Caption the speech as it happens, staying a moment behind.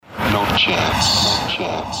No chance. No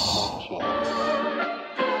chance.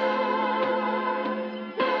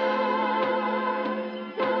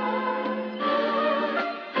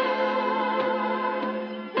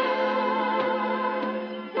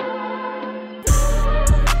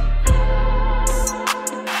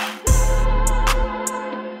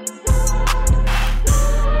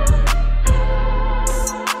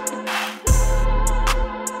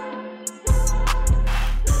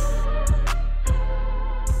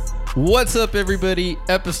 What's up, everybody?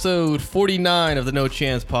 Episode 49 of the No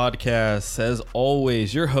Chance podcast. As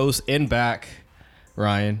always, your host and back,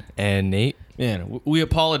 Ryan and Nate. Man, we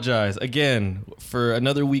apologize again for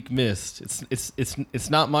another week missed. It's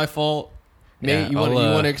not my fault. Yeah, Nate, you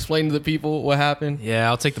want to explain to the people what happened? Yeah,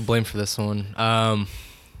 I'll take the blame for this one. I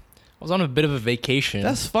was on a bit of a vacation.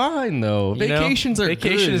 That's fine though. Vacations are good.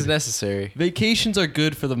 Vacation is necessary. Vacations are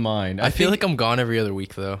good for the mind. I feel like I'm gone every other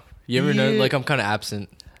week though. You ever know? Like I'm kind of absent.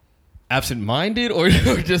 Absent-minded or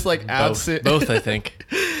just like absent? Both, I think.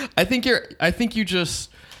 I think you're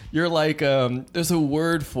like there's a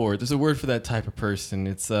word for it. There's a word for that type of person.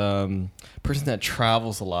 It's person that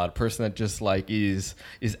travels a lot, a person that just like is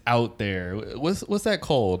out there. What's that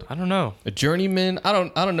called? I don't know. A journeyman? I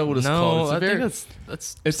don't know what it's called. I think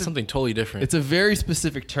that's something totally different. It's a very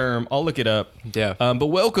specific term. I'll look it up. Yeah. But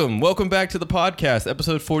welcome back to the podcast,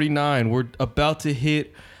 episode 49. We're about to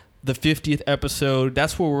hit the 50th episode.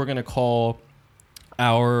 That's what we're going to call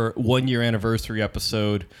our 1 year anniversary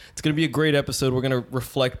episode. It's going to be a great episode. We're going to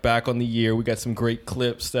reflect back on the year. We got some great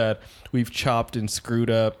clips that we've chopped and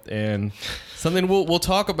screwed up and something we'll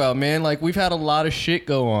talk about, man. Like, we've had a lot of shit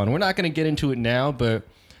go on. We're not going to get into it now, but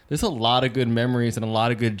there's a lot of good memories and a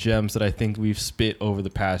lot of good gems that I think we've spit over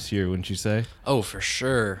the past year, wouldn't you say? Oh, for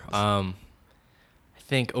sure.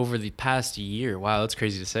 I think over the past year, wow, that's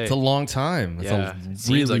crazy to say. It's a long time. It's a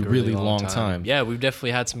really long time. Yeah, we've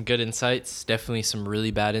definitely had some good insights, definitely some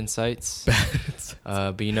really bad insights.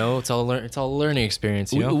 But you know, it's all a learning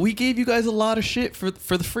experience, you know? We gave you guys a lot of shit for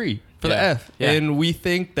the free. For the F. Yeah. And we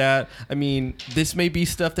think that, I mean, this may be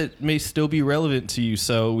stuff that may still be relevant to you.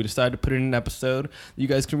 So we decided to put it in an episode that you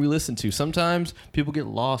guys can re-listen to. Sometimes people get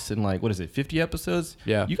lost in 50 episodes?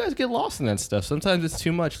 Yeah. You guys get lost in that stuff. Sometimes it's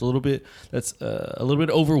too much, a little bit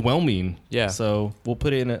overwhelming. Yeah. So we'll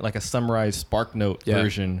put it in a summarized Spark Note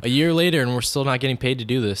version. A year later and we're still not getting paid to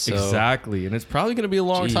do this. So. Exactly. And it's probably going to be a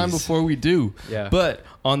long time before we do. Yeah. But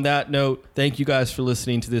on that note, thank you guys for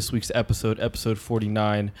listening to this week's episode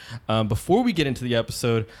 49. Before we get into the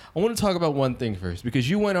episode, I want to talk about one thing first, because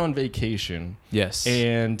you went on vacation. Yes.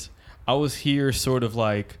 And I was here sort of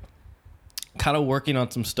like kind of working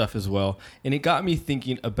on some stuff as well. And it got me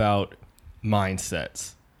thinking about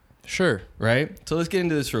mindsets. Sure. Right? So let's get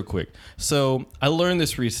into this real quick. So I learned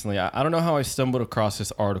this recently. I don't know how I stumbled across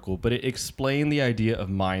this article, but it explained the idea of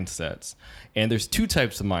mindsets. And there's two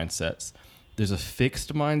types of mindsets. There's a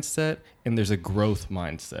fixed mindset and there's a growth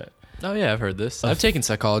mindset. Oh, yeah, I've heard this. I've taken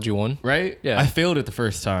psychology 1. Right? Yeah. I failed it the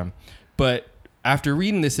first time. But after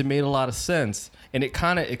reading this, it made a lot of sense. And it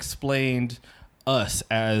kind of explained us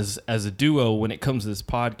as a duo when it comes to this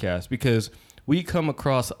podcast. Because we come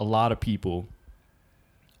across a lot of people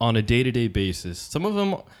on a day-to-day basis. Some of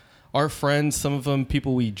them are friends. Some of them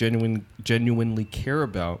people we genuinely care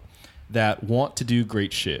about that want to do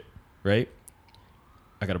great shit. Right?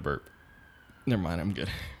 I got to burp. Never mind. I'm good.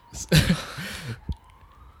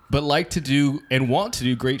 But like to do and want to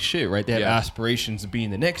do great shit, right? They have aspirations of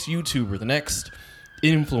being the next YouTuber, the next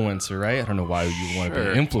influencer, right? I don't know why you want to be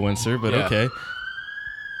an influencer, but okay.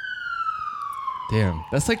 Damn,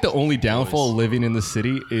 that's like the only downfall of living in the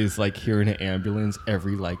city is like hearing an ambulance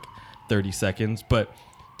every 30 seconds. But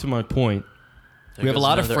to my point, we have a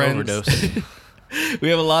lot of friends. We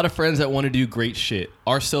have a lot of friends that want to do great shit,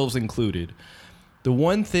 ourselves included. The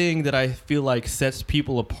one thing that I feel like sets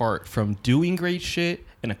people apart from doing great shit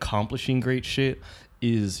and accomplishing great shit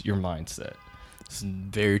is your mindset. It's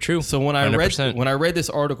very true. So when I read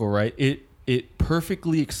this article, right, it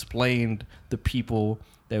perfectly explained the people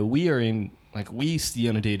that we are in, like we see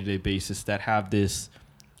on a day-to-day basis that have this,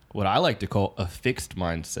 what I like to call a fixed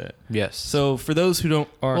mindset. Yes. So for those who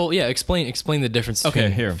explain the difference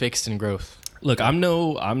between fixed and growth. Look, I'm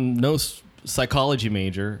no psychology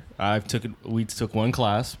major. We took one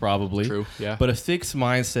class probably. True. Yeah. But a fixed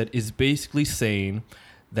mindset is basically saying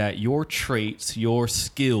that your traits, your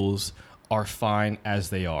skills are fine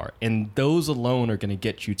as they are, and those alone are going to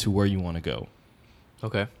get you to where you want to go.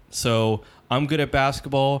 Okay. So I'm good at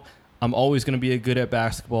basketball. I'm always going to be good at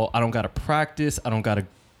basketball. I don't got to practice. I don't got to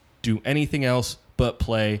do anything else but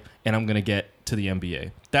play, and I'm going to get to the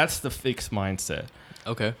NBA. That's the fixed mindset.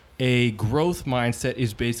 Okay. A growth mindset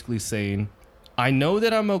is basically saying, I know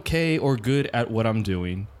that I'm okay or good at what I'm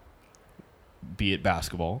doing, be it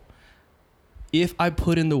basketball. If I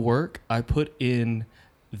put in the work, I put in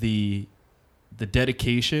the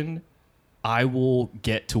dedication, I will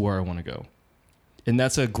get to where I want to go. And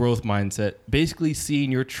that's a growth mindset. Basically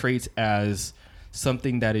seeing your traits as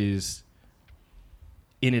something that is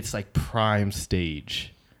in its like prime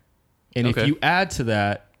stage. And if you add to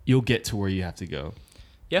that, you'll get to where you have to go.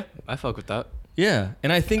 Yeah, I fuck with that. Yeah,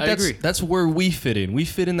 and I think that's where we fit in. We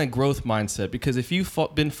fit in that growth mindset because if you've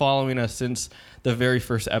been following us since the very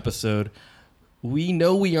first episode, we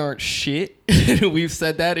know we aren't shit. We've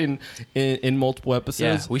said that in multiple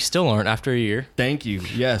episodes. Yeah, we still aren't after a year. Thank you.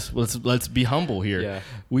 Yes, let's be humble here. Yeah.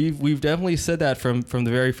 We've definitely said that from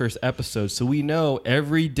the very first episode. So we know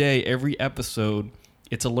every day, every episode,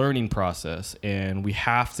 it's a learning process, and we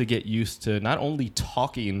have to get used to not only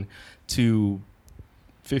talking to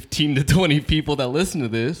 15 to 20 people that listen to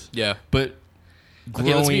this, but growing.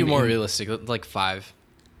 Okay, let's be more realistic. Like 5.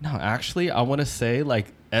 No, actually, I want to say like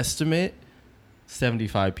estimate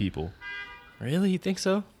 75 people. Really? You think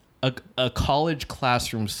so? A college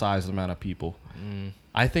classroom size amount of people.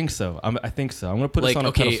 I think so. I think so. I'm gonna put us on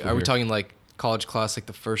a pedestal are we here. talking like college class like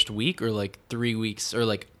the first week or like 3 weeks or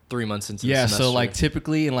like 3 months into the Yeah, semester? so like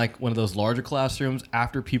typically in like one of those larger classrooms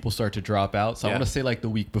after people start to drop out. So I want to say like the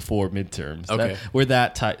week before midterms. Okay. We're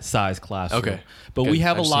that size classroom. Okay. But Good. we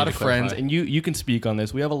have I a just lot need of to friends, clarify. and you can speak on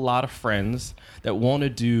this. We have a lot of friends that want to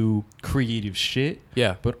do creative shit,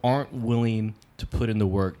 Yeah. but aren't willing to put in the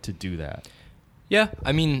work to do that. Yeah,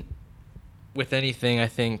 I mean, with anything, I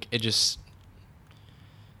think it just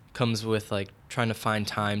comes with like trying to find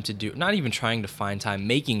time to do, not even trying to find time,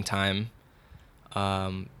 making time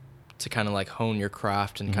to kind of like hone your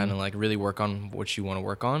craft and kind of like really work on what you want to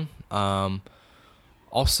work on.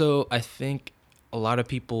 Also, I think a lot of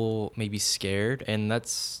people may be scared, and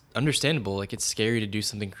that's understandable. Like, it's scary to do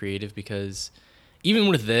something creative because even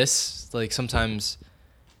with this, like sometimes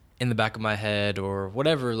in the back of my head or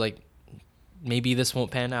whatever, like maybe this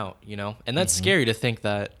won't pan out, you know? And that's scary to think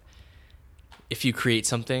that if you create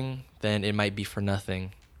something, then it might be for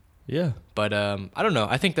nothing. Yeah. But I don't know.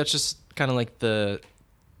 I think that's just kind of like the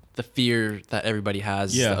fear that everybody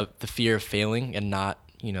has. Yeah. The fear of failing and not,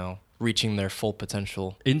 you know, reaching their full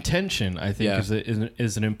potential. Intention, I think,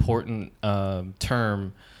 is an important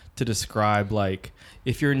term to describe. Like,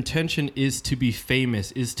 if your intention is to be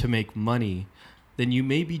famous, is to make money, then you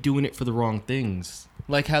may be doing it for the wrong things.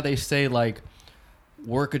 Like how they say, like,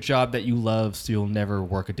 work a job that you love so you'll never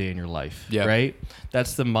work a day in your life. Yeah. Right?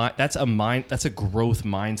 That's a growth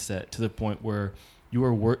mindset to the point where you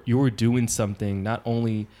are doing something not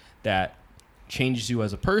only that changes you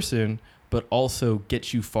as a person, but also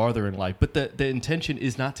gets you farther in life. But the intention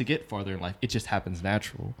is not to get farther in life. It just happens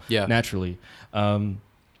naturally.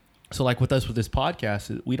 So like with us with this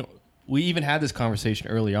podcast, we even had this conversation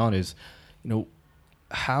early on is, you know,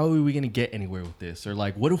 how are we going to get anywhere with this? Or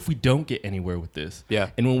like, what if we don't get anywhere with this? Yeah.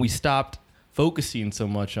 And when we stopped focusing so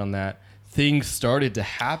much on that, things started to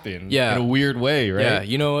happen in Yeah. a weird way, right? Yeah,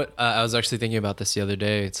 you know what? I was actually thinking about this the other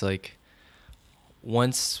day. It's like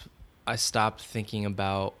once I stopped thinking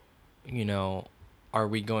about, you know, are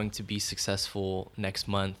we going to be successful next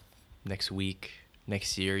month, next week,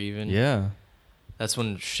 next year even? Yeah. That's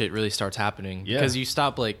when shit really starts happening. Yeah. Because you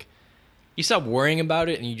stop worrying about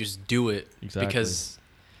it and you just do it. Exactly. Because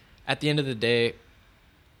at the end of the day,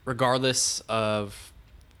 regardless of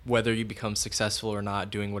whether you become successful or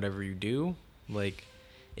not doing whatever you do, like,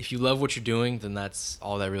 if you love what you're doing, then that's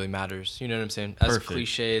all that really matters. You know what I'm saying? As Perfect.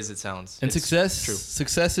 cliche as it sounds. And it's true.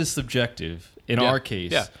 success is subjective in Yeah. our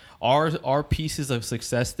case. Yeah. Our pieces of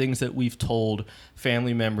success, things that we've told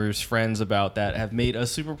family members, friends about that have made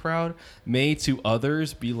us super proud, may to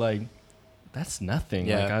others be like, that's nothing.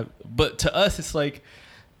 Yeah. Like but to us, it's like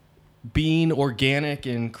being organic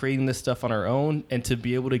and creating this stuff on our own, and to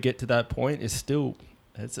be able to get to that point is still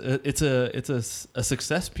it's a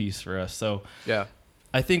success piece for us. So Yeah.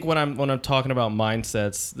 I think when I'm talking about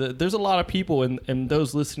mindsets, there's a lot of people and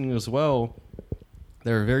those listening as well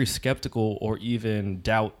that are very skeptical or even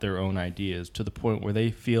doubt their own ideas to the point where they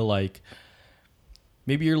feel like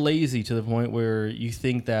maybe you're lazy to the point where you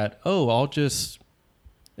think that, oh, I'll just,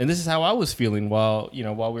 and this is how I was feeling while we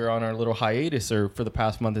were on our little hiatus or for the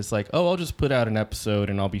past month. It's like, oh, I'll just put out an episode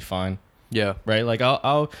and I'll be fine. Yeah. Right? Like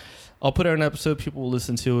I'll put out an episode, people will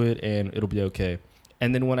listen to it and it'll be okay.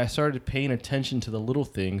 And then when I started paying attention to the little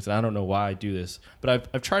things, and I don't know why I do this, but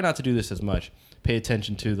I've tried not to do this as much, pay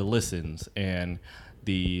attention to the listens and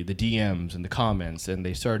the DMs and the comments, and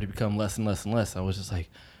they started to become less and less and less. I was just like,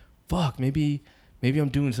 fuck, maybe I'm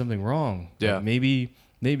doing something wrong. Yeah. Like maybe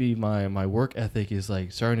maybe my work ethic is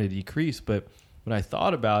like starting to decrease. But when I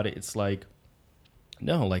thought about it, it's like,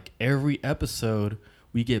 no, like every episode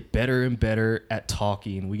we get better and better at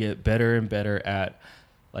talking. We get better and better at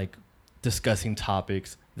like discussing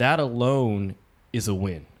topics. That alone is a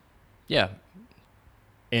win. Yeah.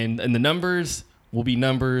 And the numbers will be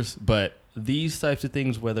numbers, but these types of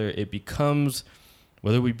things, whether we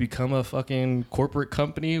become a fucking corporate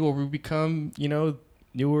company or we become,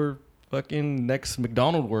 newer fucking next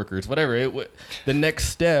McDonald's workers, whatever, the next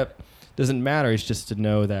step doesn't matter. It's just to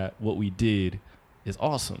know that what we did is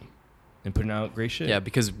awesome and putting out great shit. Yeah,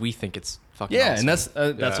 because we think it's fucking awesome.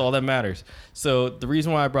 And that's all that matters. So the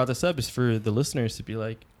reason why I brought this up is for the listeners to be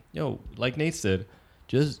like, like Nate said,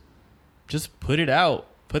 just put it out.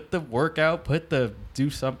 Put the work out, do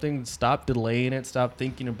something, stop delaying it, stop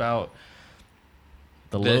thinking about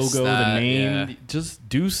the logo, the name, just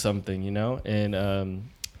do something, And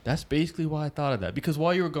that's basically why I thought of that. Because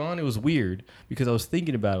while you were gone, it was weird because I was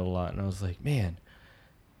thinking about it a lot and I was like, man,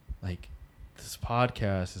 like this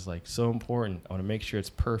podcast is like so important. I want to make sure it's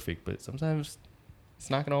perfect, but sometimes it's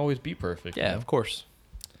not going to always be perfect. Yeah, of course.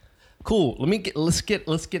 Cool. Let's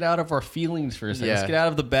get out of our feelings for a second. Yeah. Let's get out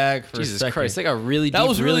of the bag for a second. Jesus Christ, that got really deep, that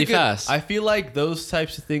was really good. fast. I feel like those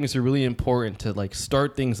types of things are really important to like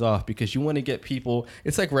start things off because you want to get people.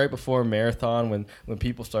 It's like right before a marathon when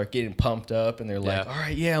people start getting pumped up and they're like, all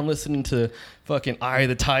right, I'm listening to fucking Eye of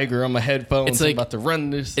the Tiger on my headphones. It's like, I'm about to run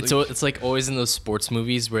this. It's like always in those sports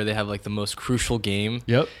movies where they have like the most crucial game.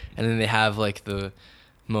 Yep. And then they have like the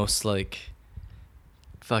most like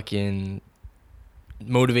fucking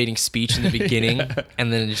motivating speech in the beginning,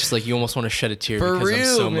 and then it's just like you almost want to shed a tear for because real,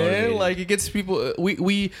 I'm so man. motivated. Like it gets people.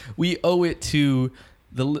 We owe it to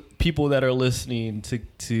the people that are listening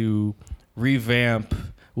to revamp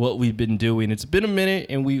what we've been doing. It's been a minute,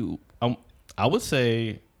 and I would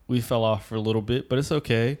say we fell off for a little bit, but it's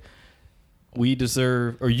okay. We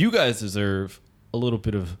deserve, or you guys deserve, a little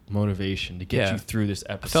bit of motivation to get you through this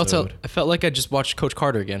episode. I felt like I just watched Coach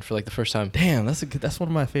Carter again for like the first time. Damn, that's one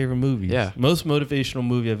of my favorite movies. Yeah. Most motivational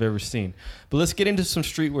movie I've ever seen. But let's get into some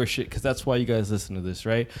streetwear shit because that's why you guys listen to this,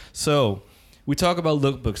 right? So we talk about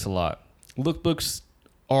lookbooks a lot. Lookbooks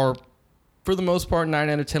are, for the most part, 9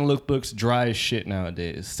 out of 10 lookbooks dry as shit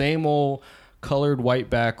nowadays. Same old colored white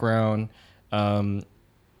background,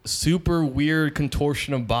 super weird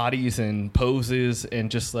contortion of bodies and poses,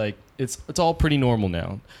 and just like it's all pretty normal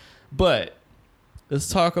now. But let's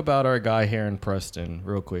talk about our guy Heron Preston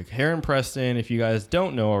real quick. Heron Preston, if you guys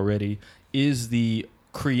don't know already, is the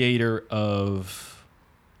creator of,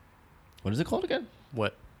 what is it called again?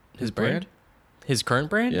 What? His brand? His current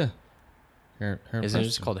brand? Yeah. Heron Isn't Preston. it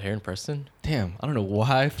just called Heron Preston? Damn, I don't know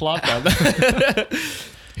why I flopped on that.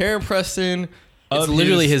 Heron Preston. It's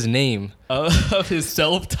literally his name. Of his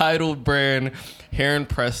self-titled brand, Heron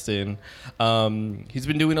Preston. He's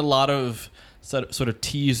been doing a lot of sort of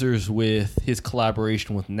teasers with his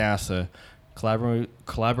collaboration with NASA.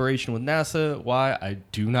 Collaboration with NASA, why? I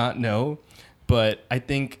do not know. But I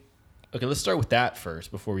think, okay, let's start with that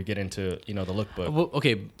first before we get into, the lookbook. Well,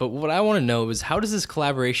 okay, but what I want to know is how does this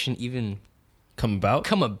collaboration even Come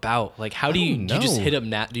about? Like, how do you just know. hit up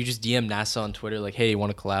do you just DM NASA on Twitter like, hey, you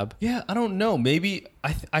want to collab? Yeah, I don't know. Maybe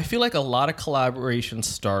I feel like a lot of collaborations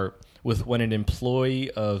start with when an employee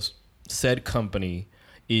of said company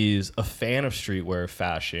is a fan of streetwear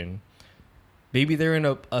fashion. Maybe they're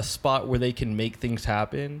in a spot where they can make things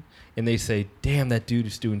happen and they say, damn, that dude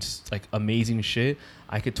is doing like amazing shit.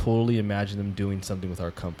 I could totally imagine them doing something with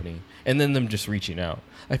our company. And then them just reaching out.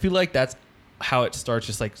 I feel like that's how it starts,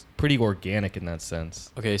 just like pretty organic in that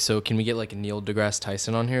sense. Okay, so can we get like a Neil deGrasse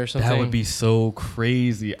Tyson on here or something? That would be so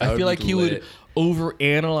crazy. I feel like he would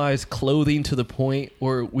overanalyze clothing to the point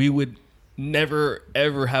where we would never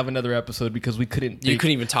ever have another episode because we couldn't. You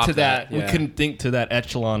couldn't even top to that. Yeah. We couldn't think to that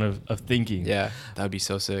echelon of thinking. Yeah, that would be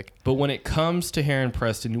so sick. But when it comes to Heron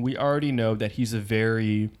Preston, we already know that he's a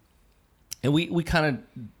very, and we kind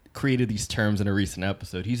of created these terms in a recent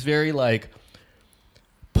episode. He's very like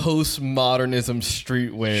postmodernism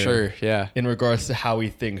streetwear. Sure, yeah. In regards to how he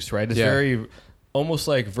thinks, right? It's very almost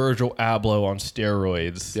like Virgil Abloh on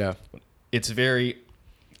steroids. Yeah. It's very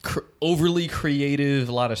overly creative,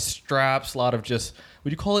 a lot of straps, a lot of just,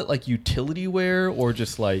 would you call it like utility wear or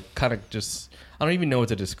just like kind of just, I don't even know what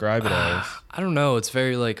to describe it as. I don't know. It's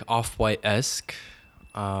very like Off-White-esque.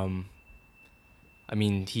 I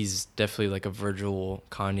mean, he's definitely like a Virgil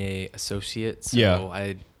Kanye associate. So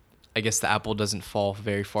Yeah. I guess the apple doesn't fall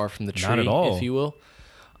very far from the tree, Not at all. if you will.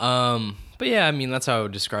 But yeah, I mean, that's how I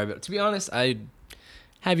would describe it. To be honest, I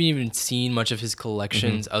haven't even seen much of his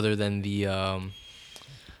collections other than the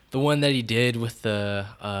The one that he did with the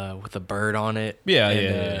bird on it. Yeah, and,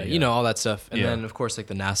 yeah. You know, all that stuff. And Yeah. then of course like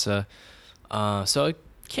the NASA. So I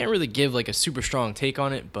can't really give like a super strong take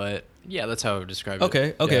on it, but yeah, that's how I would describe it.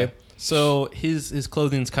 Okay. Yeah. So his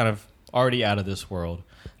clothing's kind of already out of this world.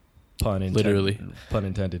 Pun intended. Literally. Pun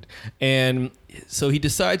intended. And so he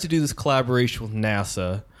decides to do this collaboration with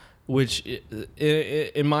NASA, which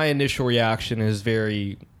in my initial reaction is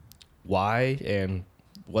very, why and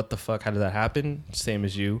what the fuck? How did that happen? Same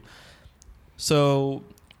as you. So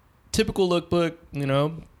typical lookbook, you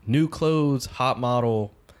know, new clothes, hot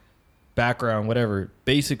model, background, whatever,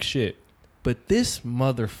 basic shit. But this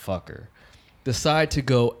motherfucker decide to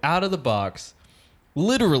go out of the box,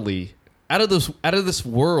 literally out of this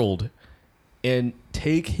world, and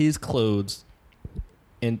take his clothes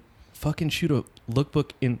and fucking shoot a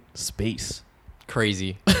lookbook in space.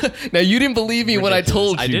 Crazy. Now you didn't believe me when I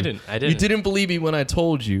Ridiculous. told you. I didn't. You didn't believe me when I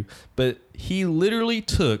told you, but he literally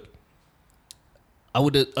took. I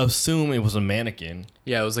would assume it was a mannequin,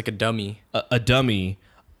 Yeah, it was like a dummy. a dummy,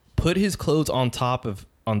 put his clothes on top of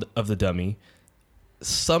the dummy,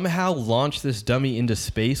 somehow launched this dummy into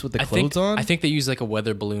space with the clothes on. I think they used like a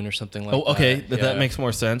weather balloon or something like Oh, okay, that. that makes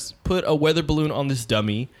more sense. Put a weather balloon on this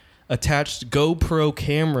dummy, attached GoPro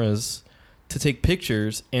cameras to take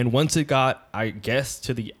pictures, and once it got, I guess,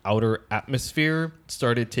 to the outer atmosphere,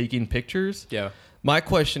 started taking pictures. Yeah. My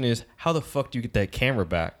question is, how the fuck do you get that camera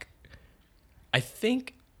back? I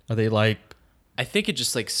think Are they like, it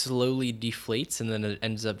just like slowly deflates and then it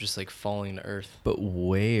ends up just like falling to earth. but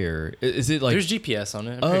where? Is it like... There's GPS on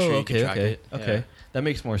it. I'm oh, pretty sure you okay, can track okay, it. okay. Yeah. That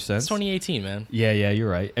makes more sense. It's 2018, man. Yeah, you're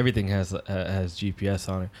right. Everything has GPS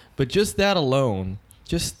on it. But just that alone,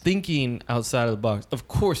 just thinking outside of the box. Of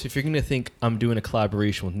course, if you're going to think I'm doing a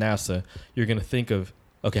collaboration with NASA, you're going to think of,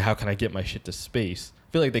 okay, how can I get my shit to space?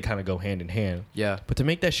 I feel like they kind of go hand in hand. Yeah. But to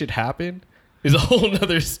make that shit happen is a whole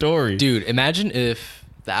nother story. Dude, imagine if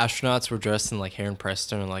the astronauts were dressed in like Heron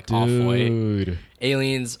Preston and like off-white. Dude.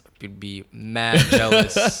 Aliens would be mad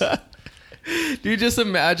jealous. Dude, just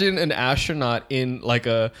imagine an astronaut in like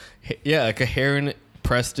a Heron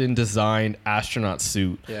Preston designed astronaut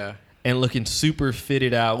suit. Yeah. And looking super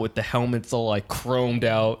fitted out with the helmets all like chromed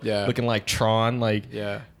out, Yeah. looking like Tron. Like,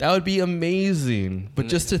 Yeah. that would be amazing. But And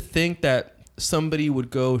just to think that somebody would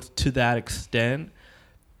go to that extent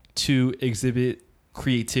to exhibit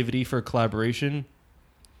creativity for collaboration,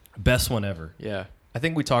 best one ever. Yeah. I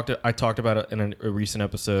think I talked about it in a recent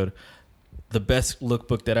episode. The best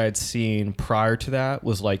lookbook that I had seen prior to that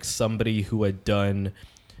was like somebody who had done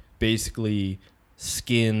basically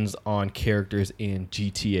skins on characters in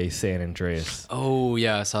GTA San Andreas. Oh,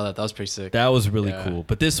 yeah, I saw that. That was pretty sick. That was really Yeah. cool.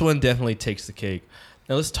 But this one definitely takes the cake.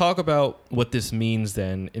 Now let's talk about what this means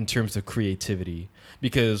then in terms of creativity,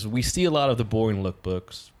 because we see a lot of the boring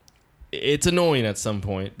lookbooks. It's annoying at some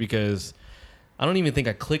point because I don't even think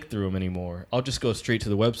I click through them anymore. I'll just go straight to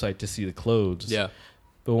the website to see the clothes. Yeah.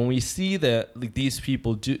 But when we see that like these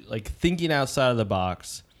people do like thinking outside of the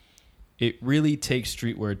box, it really takes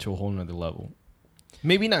streetwear to a whole nother level.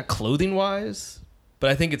 Maybe not clothing wise, but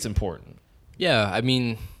I think it's important. Yeah, I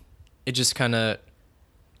mean, it just kind of,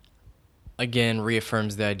 again,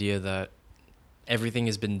 reaffirms the idea that everything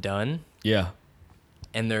has been done Yeah.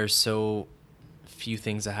 and there's so few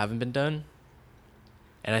things that haven't been done.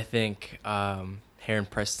 And I think Heron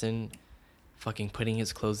Preston fucking putting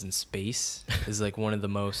his clothes in space is like one of the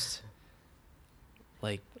most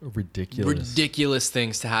like ridiculous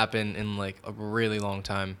things to happen in like a really long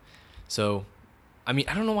time. So, I mean,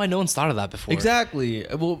 I don't know why no one's thought of that before. Exactly.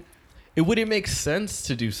 Well, it wouldn't make sense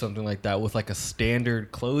to do something like that with like a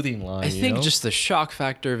standard clothing line. I think you know? just the shock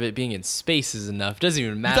factor of it being in space is enough. Doesn't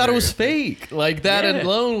even you matter. thought it was fake. Like that Yeah.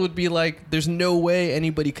 alone would be like, there's no way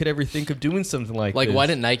anybody could ever think of doing something like Like, this. why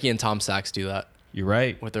didn't Nike and Tom Sachs do that You're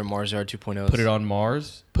right. with their Mars Yard 2.0s? Put it on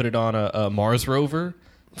Mars. Put it on a Mars rover.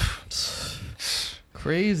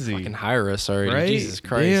 Crazy. Fucking hire us already. Right? Jesus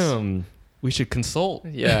Christ. Damn. We should consult.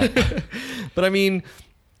 Yeah. But I mean,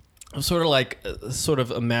 I'm sort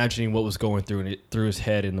of imagining what was going through his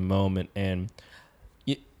head in the moment, and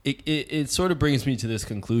it sort of brings me to this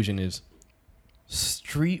conclusion: is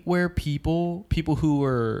streetwear people who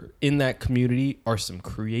are in that community are some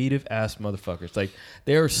creative ass motherfuckers. Like,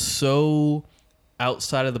 they are so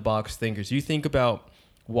outside of the box thinkers. You think about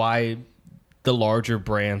why the larger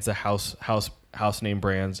brands, the house name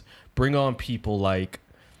brands, bring on people like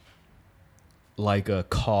a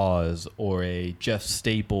Cause or a Jeff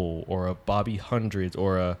Staple or a Bobby Hundreds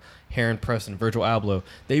or a Heron Preston, Virgil Abloh.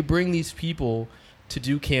 They bring these people to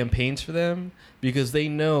do campaigns for them because they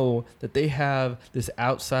know that they have this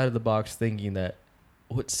outside of the box thinking that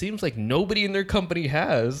what seems like nobody in their company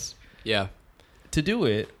has. Yeah. to do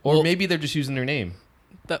it, or Well- maybe they're just using their name.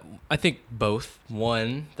 That I think both.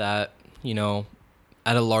 One, that, you know,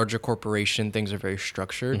 at a larger corporation, things are very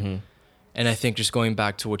structured. Mm-hmm. And I think just going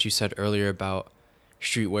back to what you said earlier about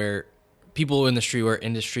streetwear, people in the streetwear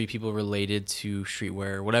industry, people related to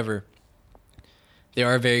streetwear, whatever, they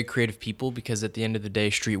are very creative people, because at the end of the day,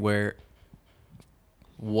 streetwear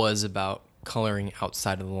was about coloring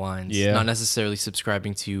outside of the lines, Yeah. not necessarily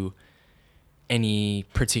subscribing to any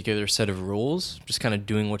particular set of rules, just kind of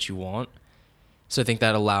doing what you want. So I think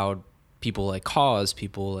that allowed people like Cause,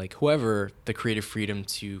 people like whoever, the creative freedom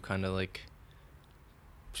to kind of like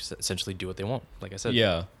just essentially do what they want, like I said.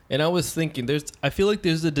 Yeah. And I was thinking, I feel like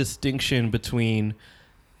there's a distinction between,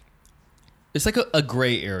 it's like a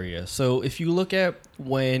gray area. So if you look at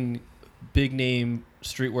when big name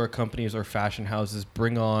streetwear companies or fashion houses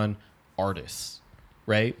bring on artists,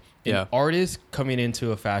 right? And Yeah. artists coming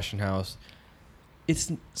into a fashion house,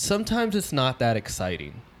 sometimes it's not that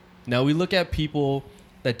exciting. Now we look at people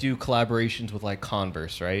that do collaborations with like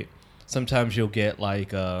Converse, right? Sometimes you'll get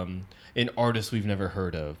like an artist we've never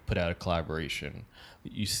heard of put out a collaboration.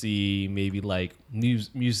 You see maybe like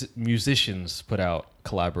musicians put out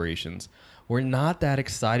collaborations. We're not that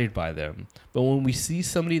excited by them. But when we see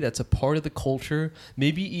somebody that's a part of the culture,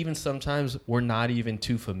 maybe even sometimes we're not even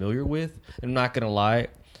too familiar with, and I'm not going to lie,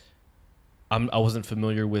 I wasn't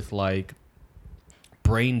familiar with like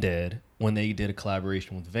Brain Dead when they did a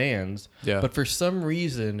collaboration with Vans. Yeah. But for some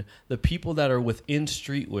reason, the people that are within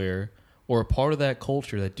streetwear or a part of that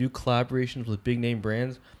culture that do collaborations with big name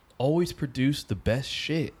brands always produce the best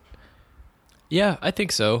shit. Yeah, I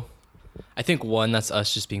think so. I think one, that's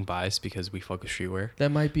us just being biased because we fuck with streetwear.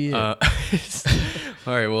 That might be it. All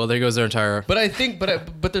right, well, there goes our entire. But I think,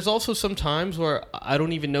 but there's also some times where I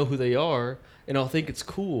don't even know who they are, and I'll think it's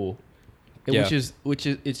cool, and Yeah.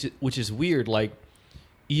 which is weird. Like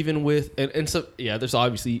even with and so yeah, there's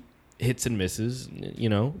obviously hits and misses, you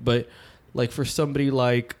know. But like for somebody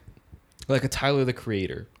like a Tyler the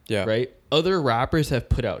Creator, Yeah. right? Other rappers have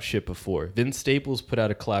put out shit before. Vince Staples put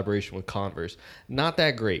out a collaboration with Converse, not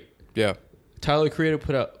that great. Yeah. Tyler the Creator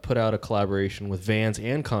put out a collaboration with Vans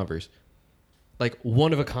and Converse, like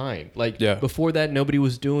one of a kind. Like Yeah. before that, nobody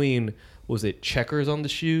was doing. Was it checkers on the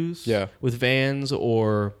shoes? Yeah. With Vans,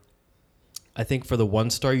 or I think for the One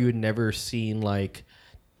Star, you had never seen like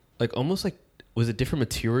almost like, was it different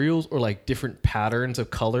materials or like different patterns of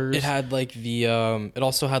colors? It had like the it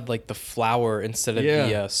also had like the flower instead of Yeah.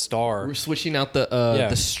 the star. We're switching out the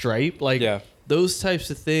Yeah. stripe, like Yeah. those types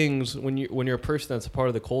of things. When you're a person that's a part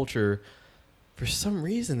of the culture, for some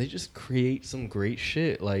reason they just create some great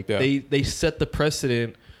shit. Like Yeah. they set the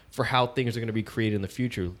precedent for how things are going to be created in the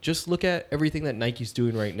future. Just look at everything that Nike's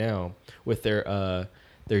doing right now with their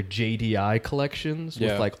JDI collections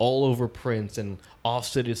Yeah. with like all over prints and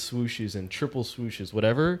offsetted swooshes and triple swooshes,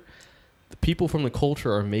 whatever. The people from the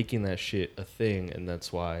culture are making that shit a thing, and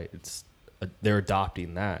that's why they're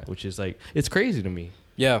adopting that, which is like, it's crazy to me.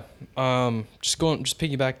 Yeah. Just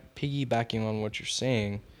piggybacking on what you're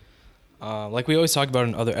saying. Like we always talk about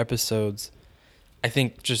in other episodes, I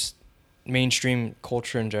think just mainstream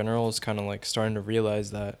culture in general is kind of like starting to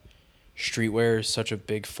realize that streetwear is such a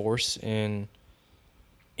big force in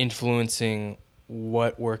influencing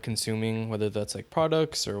what we're consuming, whether that's like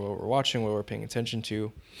products or what we're watching, what we're paying attention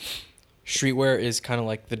to. Streetwear is kind of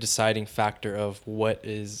like the deciding factor of what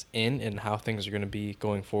is in and how things are going to be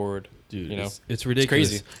going forward. Dude, you know, it's ridiculous.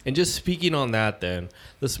 crazy. And just speaking on that, then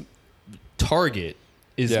this Target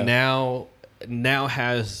is Yeah. now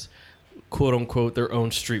has quote unquote their own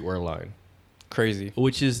streetwear line, Crazy.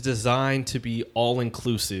 which is designed to be all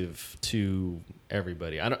inclusive to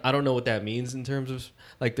everybody. I don't know what that means in terms of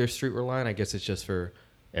like their streetwear line. I guess it's just for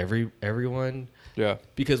everyone. Yeah.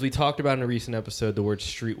 Because we talked about in a recent episode the word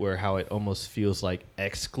streetwear, how it almost feels like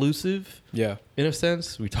exclusive. Yeah. In a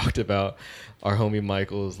sense, we talked about our homie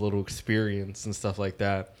Michael's little experience and stuff like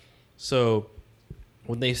that. So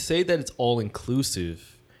when they say that it's all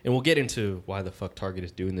inclusive, and we'll get into why the fuck Target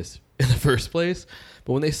is doing this in the first place,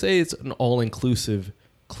 but when they say it's an all inclusive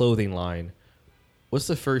clothing line, what's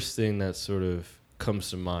the first thing that sort of comes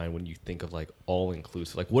to mind when you think of like all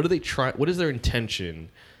inclusive? Like what is their intention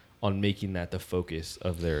on making that the focus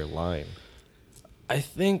of their line? I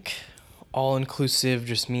think all inclusive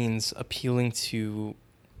just means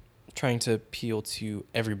trying to appeal to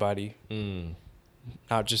everybody,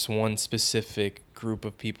 not just one specific group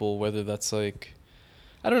of people, whether that's like,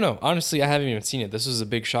 I don't know. Honestly, I haven't even seen it. This was a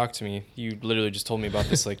big shock to me. You literally just told me about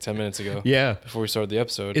this like 10 minutes ago. Yeah. Before we started the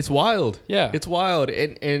episode. It's wild. Yeah. It's wild.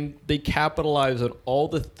 And they capitalize on all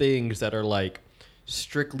the things that are like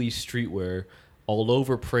strictly streetwear, all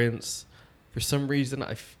over prints, for some reason,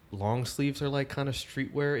 long sleeves are like kind of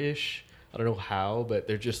streetwear-ish. I don't know how, but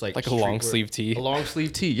they're just like a long sleeve tee. A long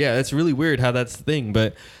sleeve tee. Yeah, that's really weird how that's the thing,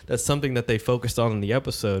 but that's something that they focused on in the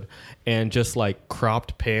episode. And just like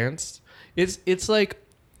cropped pants. It's like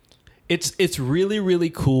it's really, really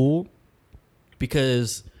cool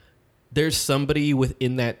because there's somebody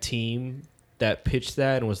within that team that pitched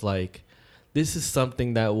that and was like, this is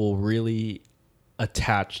something that will really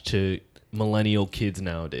attach to millennial kids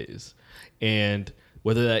nowadays. And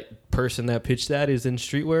whether that person that pitched that is in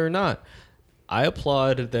streetwear or not, I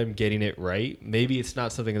applaud them getting it right. Maybe it's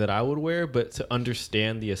not something that I would wear, but to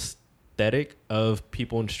understand the aesthetic of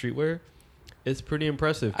people in streetwear, it's pretty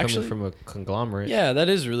impressive coming from a conglomerate. Yeah, that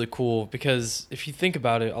is really cool because if you think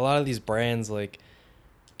about it, a lot of these brands like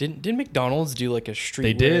didn't McDonald's do like a streetwear?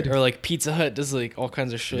 They did. Or like Pizza Hut does like all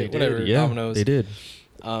kinds of shit. They Whatever. did, yeah, Domino's. they did.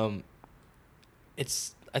 I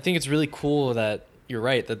think it's really cool that you're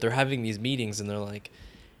right that they're having these meetings and they're like,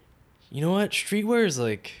 you know what, streetwear is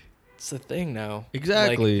like it's a thing now.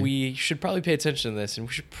 Exactly. Like, we should probably pay attention to this and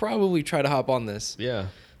we should probably try to hop on this. Yeah.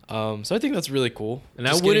 So I think that's really cool. And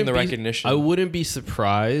just getting the recognition. I wouldn't be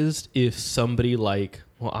surprised if somebody like,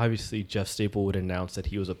 well, obviously Jeff Staple would announce that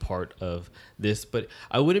he was a part of this, but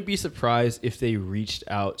I wouldn't be surprised if they reached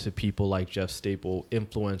out to people like Jeff Staple,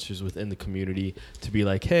 influencers within the community, to be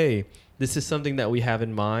like, hey, this is something that we have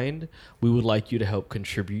in mind. We would like you to help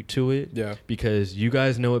contribute to it. Yeah. Because you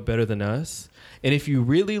guys know it better than us. And if you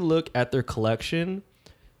really look at their collection,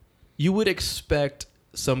 you would expect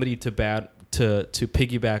somebody to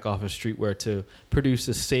piggyback off of streetwear to produce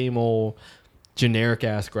the same old generic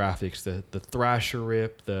ass graphics, the Thrasher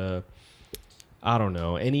rip, I don't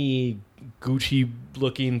know, any Gucci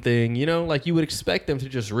looking thing, you know, like you would expect them to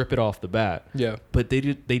just rip it off the bat. Yeah. But they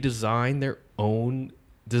design their own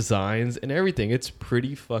designs and everything. It's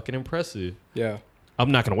pretty fucking impressive. Yeah.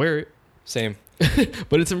 I'm not gonna wear it. Same.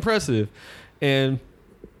 But it's impressive. And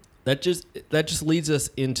that just leads us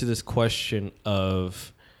into this question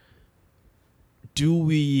of, do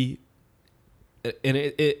we, and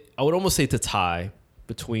I would almost say it's a tie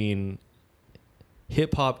between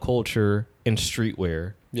hip hop culture and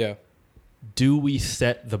streetwear. Yeah. Do we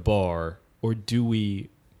set the bar or do we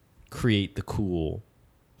create the cool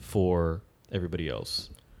for everybody else?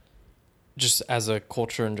 Just as a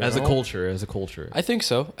culture in general? As a culture. I think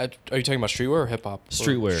so. Are you talking about streetwear or hip hop?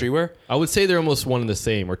 Streetwear. Streetwear? I would say they're almost one and the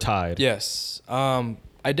same or tied. Yes. I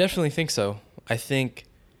definitely think so. I think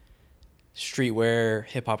streetwear,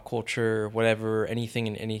 hip hop culture, whatever, everything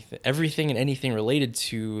and anything related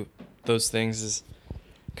to those things is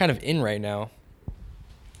kind of in right now.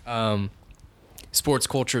 Sports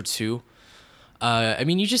culture too. I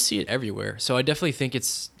mean, you just see it everywhere. So I definitely think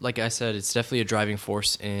it's, like I said, it's definitely a driving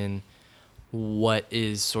force in what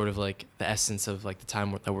is sort of like the essence of like the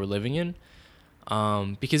time that we're living in.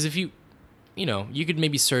 Because if you could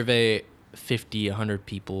maybe survey 50, 100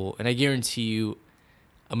 people, and I guarantee you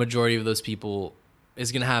a majority of those people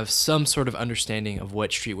is going to have some sort of understanding of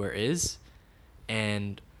what streetwear is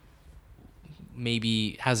and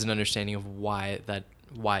maybe has an understanding of why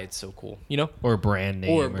it's so cool, you know? Or a brand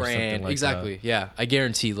name. Or a something brand, like exactly. that. Yeah, I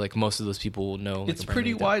guarantee like most of those people will know. Like, it's a brand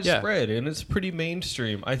pretty like that. widespread and it's pretty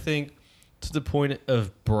mainstream. I think to the point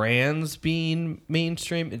of brands being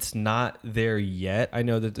mainstream, it's not there yet. I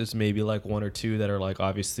know that there's maybe like one or two that are like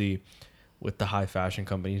obviously with the high fashion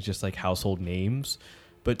companies, just like household names.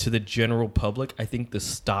 But to the general public, I think the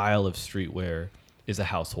style of streetwear is a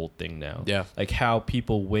household thing now. Yeah. Like how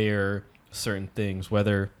people wear certain things,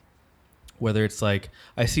 whether it's like,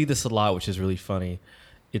 I see this a lot, which is really funny.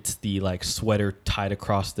 It's the like sweater tied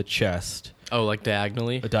across the chest. Oh, like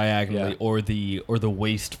diagonally? Diagonally, Yeah. or the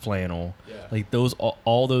waist flannel. Yeah. Like those,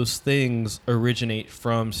 all those things originate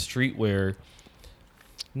from streetwear,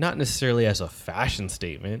 not necessarily as a fashion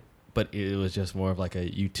statement, but it was just more of like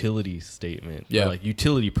a utility statement. Yeah. Or like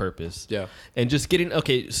utility purpose. Yeah. And just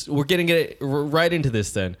we're getting it right into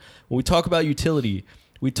this then. When we talk about utility,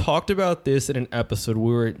 we talked about this in an episode.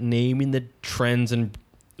 We were naming the trends and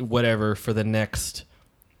whatever for the next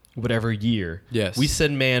whatever year. Yes. We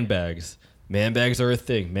said man bags. Man bags are a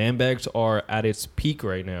thing. Man bags are at its peak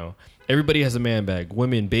right now. Everybody has a man bag.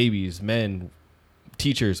 Women, babies, men,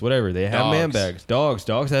 teachers, whatever. They have man bags. Dogs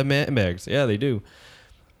have man bags. Yeah, they do.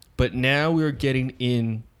 But now we're getting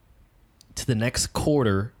in to the next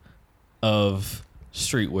quarter of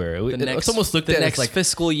streetwear. It's almost looked at as like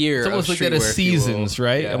fiscal year. It's almost looked at as seasons,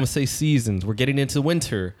 right? I'm gonna say seasons. We're getting into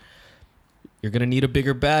winter. You're gonna need a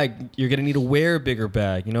bigger bag. You're gonna need to wear a bigger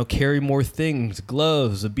bag. You know, carry more things: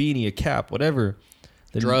 gloves, a beanie, a cap, whatever.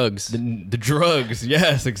 Drugs. The drugs.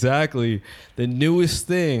 Yes, exactly. The newest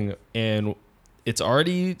thing, and it's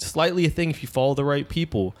already slightly a thing if you follow the right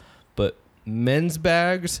people. But men's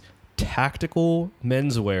bags, tactical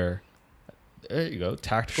menswear. There you go,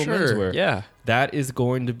 tactical menswear. Yeah. That is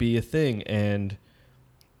going to be a thing, and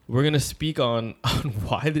we're gonna speak on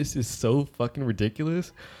why this is so fucking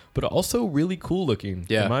ridiculous, but also really cool looking.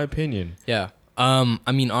 Yeah. In my opinion. Yeah.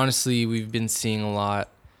 I mean, honestly, we've been seeing a lot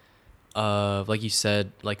of, like you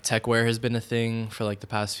said, like tech wear has been a thing for like the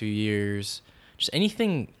past few years. Just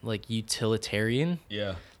anything like utilitarian.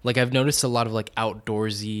 Yeah. Like I've noticed a lot of like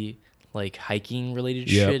outdoorsy, like hiking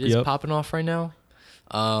related Yep, shit is yep. popping off right now.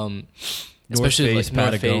 Face, Especially like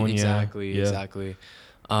North Face, Patagonia. exactly, Yeah. exactly.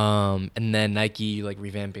 And then Nike like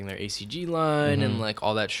revamping their ACG line and like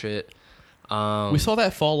all that shit. We saw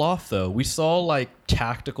that fall off though. We saw like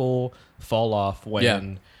tactical fall off when Yeah.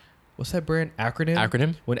 what's that brand? Acronym?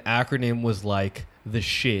 Acronym? When Acronym was like the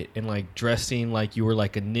shit and like dressing like you were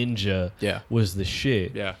like a ninja Yeah. was the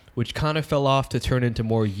shit. Yeah. Which kind of fell off to turn into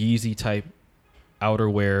more Yeezy type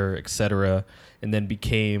outerwear, etc. And then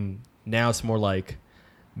became now it's more like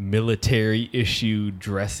military issue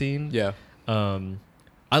dressing. Yeah.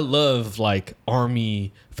 I love like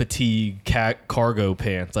army fatigue cargo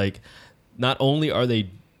pants. Like, not only are they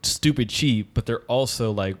stupid cheap, but they're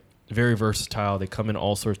also like very versatile. They come in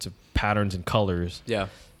all sorts of patterns and colors. Yeah.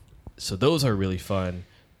 So those are really fun.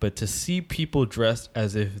 But to see people dressed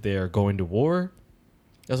as if they are going to war,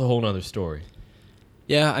 that's a whole nother story.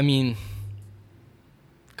 Yeah, I mean,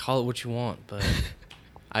 call it what you want, but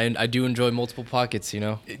I do enjoy multiple pockets, you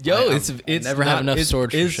know? It's never have enough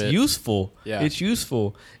storage for It's shit. useful. Yeah. It's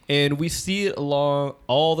useful. And we see it along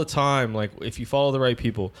all the time. Like, if you follow the right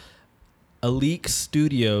people, Aleek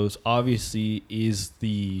Studios obviously is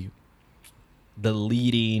the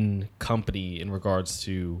leading company in regards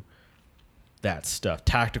to that stuff.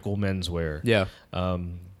 Tactical menswear. Yeah.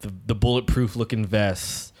 The bulletproof looking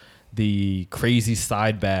vests, the crazy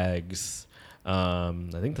side bags. I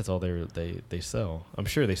think that's all they sell. I'm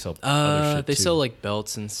sure they sell other shit They too. sell like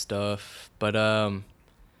belts and stuff, but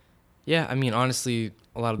yeah, I mean, honestly,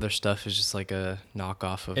 a lot of their stuff is just like a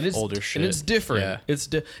knockoff of and it's older shit. and it's different. Yeah. It's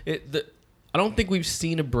I don't think we've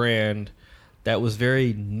seen a brand that was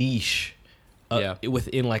very niche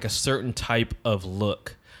within like a certain type of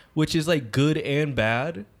look, which is like good and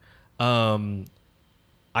bad.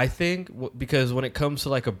 I think because when it comes to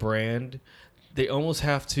like a brand, they almost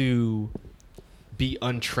have to be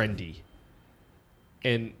untrendy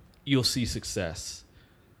and you'll see success.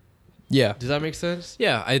 Yeah. Does that make sense?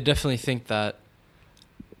 Yeah, I definitely think that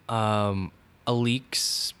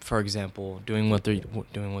Aleeks, for example, doing what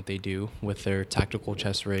they do with their tactical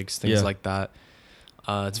chest rigs, things Yeah. like that.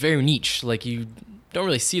 It's very niche. Like you don't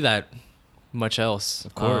really see that much else.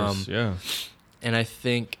 Of course. Yeah. And I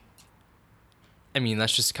think, I mean,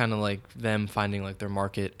 that's just kind of like them finding like their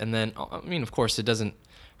market. And then, I mean, of course, it doesn't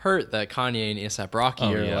hurt that Kanye and A$AP Rocky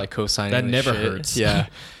Oh, are yeah. like co-signing. That this never shit. hurts. Yeah.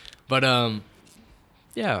 But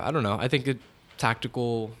yeah, I don't know. I think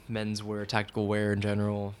tactical menswear, tactical wear in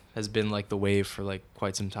general has been like the wave for like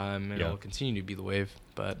quite some time, and Yeah. it'll continue to be the wave.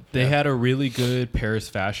 But They yeah. had a really good Paris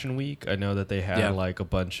Fashion Week. I know that they had Yeah. like a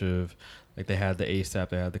bunch of, like they had the A$AP,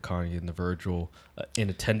 they had the Kanye and the Virgil in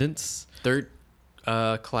attendance. Third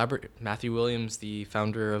Matthew Williams, the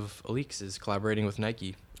founder of Aleeks, is collaborating with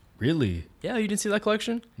Nike. Really? Yeah, you didn't see that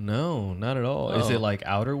collection? No, not at all. Is Oh. it like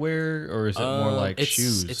outerwear or is it more like it's,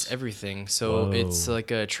 shoes? It's everything. So it's Whoa.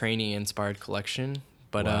 like a trainee inspired collection.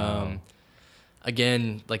 But Wow.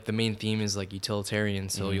 again, like the main theme is like utilitarian.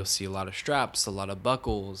 So Mhm. you'll see a lot of straps, a lot of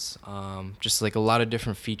buckles, just like a lot of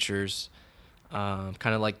different features, kind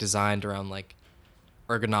of like designed around like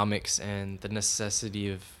ergonomics and the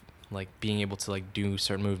necessity of like being able to like do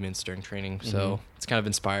certain movements during training. So Mhm. it's kind of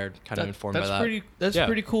inspired, kind of informed by that. That's Yeah.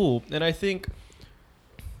 pretty cool. And I think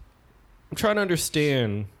I'm trying to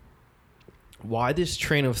understand why this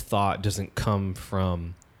train of thought doesn't come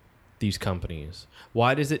from these companies.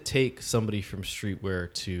 Why does it take somebody from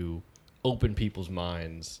streetwear to open people's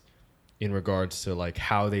minds in regards to like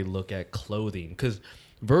how they look at clothing? Because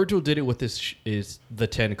Virgil did it with this is the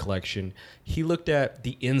 10 collection. He looked at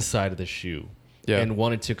the inside of the shoe. Yeah. And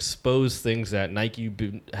wanted to expose things that Nike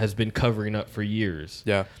has been covering up for years.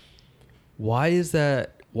 Yeah. Why is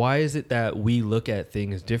that? Why is it that we look at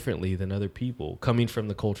things differently than other people coming from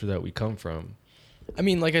the culture that we come from? I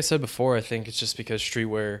mean, like I said before, I think it's just because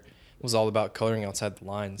streetwear was all about coloring outside the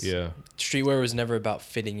lines. Yeah. Streetwear was never about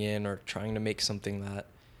fitting in or trying to make something that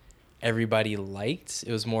everybody liked.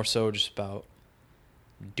 It was more so just about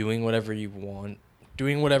doing whatever you want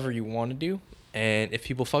to do. And if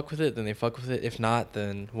people fuck with it, then they fuck with it. If not,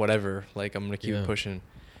 then whatever. Like, I'm going to keep Yeah. it pushing.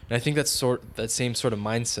 And I think that same sort of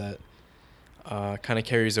mindset kind of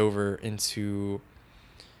carries over into,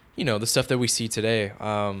 you know, the stuff that we see today.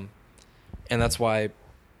 And that's why,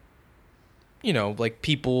 you know, like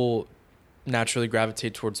people naturally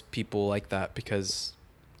gravitate towards people like that because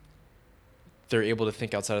they're able to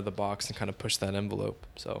think outside of the box and kind of push that envelope.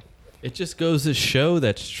 So it just goes to show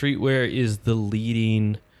that streetwear is the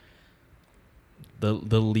leading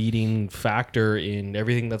factor in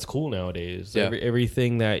everything that's cool nowadays. Yeah.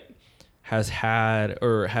 Everything that has had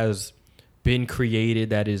or has been created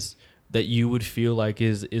that you would feel like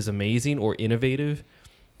is amazing or innovative.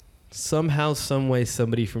 Somehow, some way,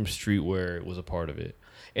 somebody from streetwear was a part of it,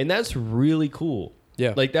 and that's really cool.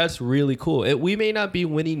 yeah, Like that's really cool. We may not be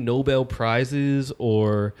winning Nobel prizes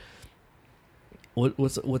or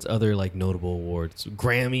what's other like notable awards,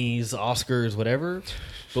 Grammys, Oscars, whatever,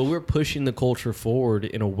 but we're pushing the culture forward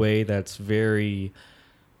in a way that's very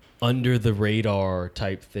under the radar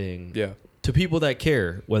type thing. yeah. To people that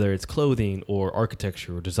care, whether it's clothing or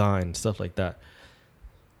architecture or design, stuff like that.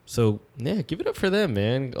 So yeah, give it up for them,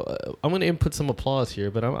 man. I'm gonna input some applause here,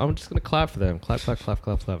 but I'm just gonna clap for them. Clap, clap, clap,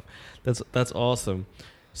 clap, clap. That's awesome.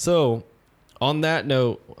 So, on that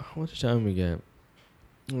note, how much time we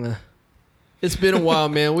got? It's been a while,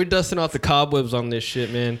 man. We're dusting off the cobwebs on this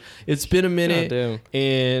shit, man. It's been a minute, Goddamn.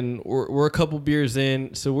 and we're a couple beers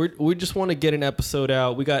in, so we just want to get an episode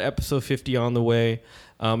out. We got episode 50 on the way.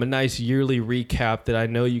 A nice yearly recap that I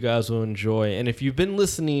know you guys will enjoy. And if you've been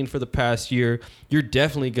listening for the past year, you're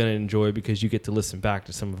definitely going to enjoy because you get to listen back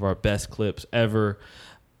to some of our best clips ever.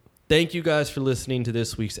 Thank you guys for listening to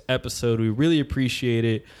this week's episode. We really appreciate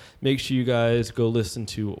it. Make sure you guys go listen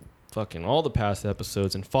to fucking all the past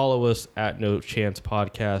episodes and follow us at No Chance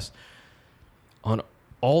Podcast on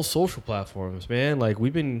all social platforms, man. Like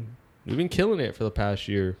we've been killing it for the past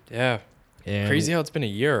year. Yeah. And Crazy how it's been a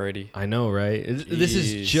year already. I know, right? This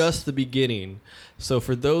is Jeez. just the beginning. So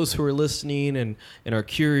for those who are listening and are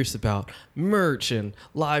curious about merch and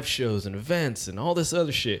live shows and events and all this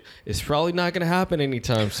other shit, it's probably not going to happen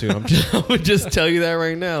anytime soon. I'm gonna just tell you that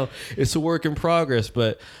right now. It's a work in progress,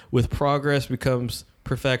 but with progress becomes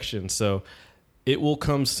perfection. So it will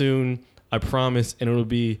come soon, I promise, and it'll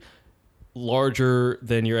be larger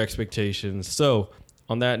than your expectations. So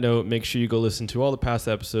on that note, make sure you go listen to all the past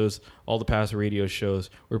episodes, all the past radio shows.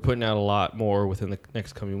 We're putting out a lot more within the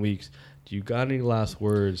next coming weeks. Do you got any last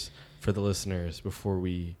words for the listeners before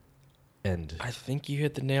we end? I think you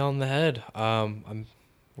hit the nail on the head.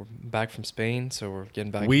 We're back from Spain, so we're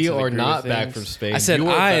getting back. We into the are groove not of back things. from Spain. I said You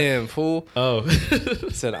are I back- am, fool. Oh. I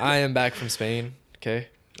said I am back from Spain. Okay.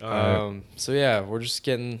 All right. So yeah, we're just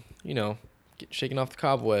getting, shaking off the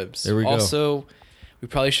cobwebs. There we go. Also, we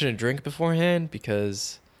probably shouldn't drink beforehand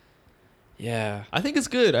because, yeah. I think it's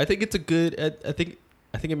good. I think it's a good. I think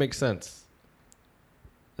it makes sense.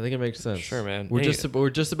 I think it makes sense. Sure, man. We're Hey.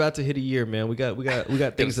 just about to hit a year, man. We got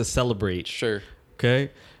things to celebrate. Sure. Okay.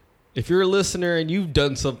 If you're a listener and you've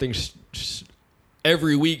done something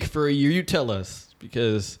every week for a year, you tell us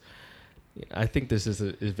because I think this is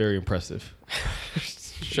very impressive.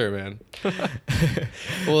 Sure, man.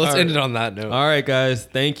 Well, let's end it on that note. All right, guys.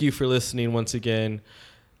 Thank you for listening once again.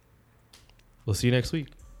 We'll see you next week.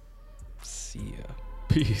 See ya.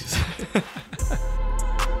 Peace.